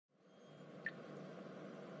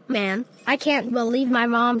Man, I can't believe my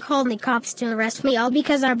mom called the cops to arrest me all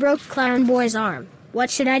because I broke Clown Boy's arm. What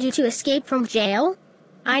should I do to escape from jail?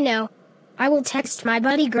 I know. I will text my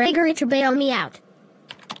buddy Gregory to bail me out.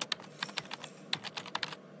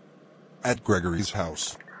 At Gregory's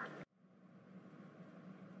house.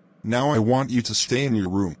 Now I want you to stay in your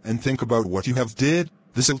room and think about what you have did.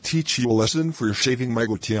 This'll teach you a lesson for shaving my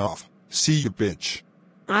goatee off. See you, bitch.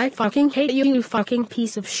 I fucking hate you, you fucking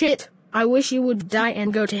piece of shit. I wish you would die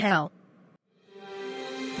and go to hell.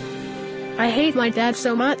 I hate my dad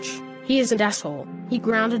so much. He is an asshole. He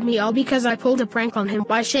grounded me all because I pulled a prank on him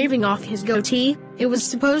by shaving off his goatee. It was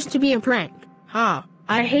supposed to be a prank. Ha,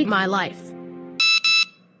 I hate my life.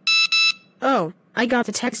 Oh, I got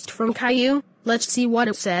the text from Caillou. Let's see what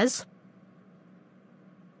it says.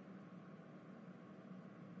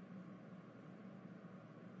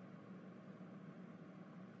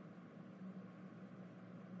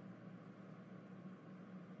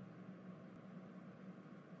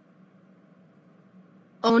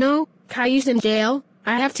 Oh no, Caillou's in jail.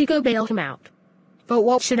 I have to go bail him out. But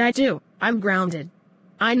what should I do? I'm grounded.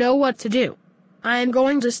 I know what to do. I am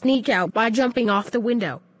going to sneak out by jumping off the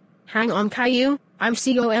window. Hang on, Caillou. I'm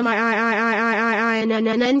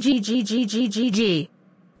COMIIIIIINNNGGGGGG.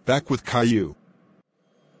 Back with Caillou.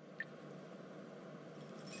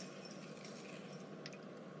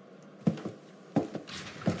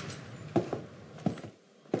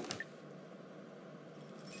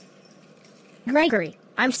 Gregory,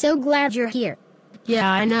 I'm so glad you're here. Yeah,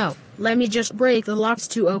 I know. Let me just break the locks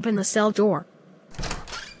to open the cell door.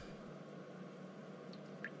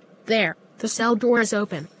 There, the cell door is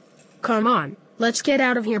open. Come on, let's get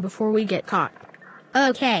out of here before we get caught.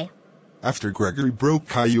 Okay. After Gregory broke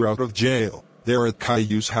Caillou out of jail, they're at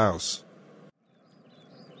Caillou's house.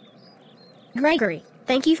 Gregory,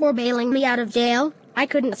 thank you for bailing me out of jail. I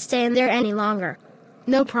couldn't stand there any longer.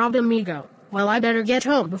 No problem, amigo. Well, I better get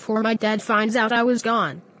home before my dad finds out I was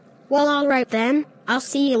gone. Well, alright then. I'll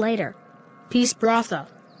see you later. Peace, brother.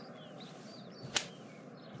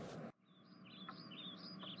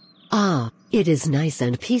 Ah, it is nice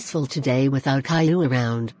and peaceful today without Caillou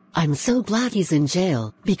around. I'm so glad he's in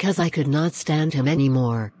jail, because I could not stand him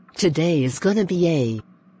anymore. Today is gonna be a...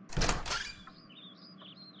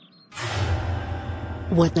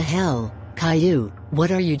 What the hell, Caillou,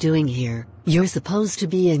 what are you doing here? You're supposed to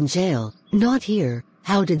be in jail, not here.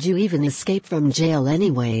 How did you even escape from jail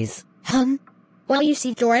anyways, hun? Well, you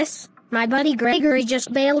see, Doris, my buddy Gregory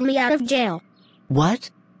just bailed me out of jail. What?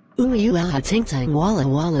 Ooh you ah ting tang walla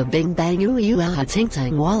walla bing bang ooh you ah ting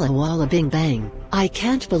tang walla walla bing bang. I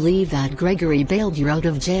can't believe that Gregory bailed you out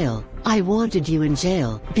of jail. I wanted you in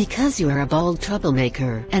jail because you are a bald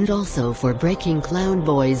troublemaker and also for breaking Clown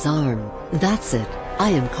Boy's arm. That's it. I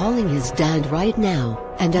am calling his dad right now.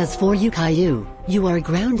 And as for you, Caillou, you are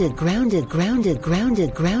grounded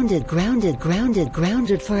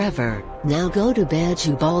forever. Now go to bed,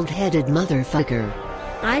 you bald-headed motherfucker.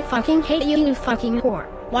 I fucking hate you, you fucking whore.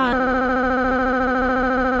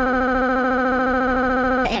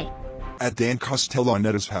 Hey. At Dan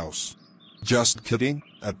Castellaneta's house. Just kidding,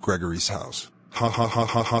 at Gregory's house. Ha ha ha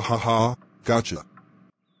ha ha ha ha, gotcha.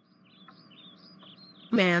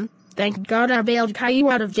 Man, thank God I bailed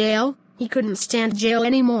Caillou out of jail. He couldn't stand jail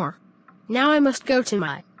anymore. Now I must go to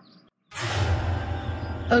my...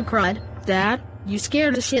 Oh crud, Dad, you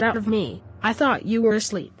scared the shit out of me. I thought you were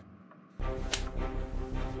asleep.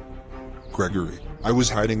 Gregory, I was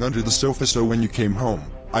hiding under the sofa so when you came home,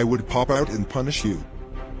 I would pop out and punish you.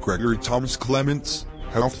 Gregory Thomas Clements,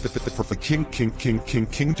 how king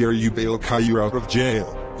dare you bail Caillou out of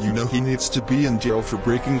jail? You know he needs to be in jail for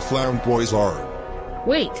breaking Clown Boy's arm.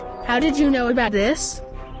 Wait, how did you know about this?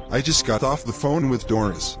 I just got off the phone with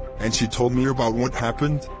Doris, and she told me about what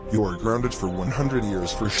happened. You are grounded for 100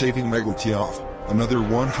 years for shaving my goatee off, another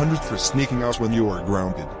 100 for sneaking out when you are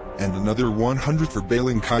grounded, and another 100 for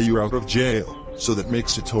bailing Caillou out of jail, so that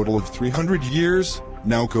makes a total of 300 years.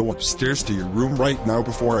 Now go upstairs to your room right now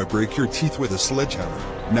before I break your teeth with a sledgehammer.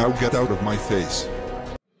 Now get out of my face.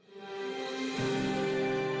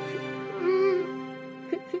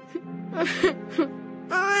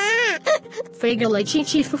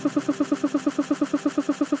 Fagalachichi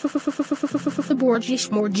Borgi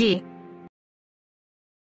Smorgi.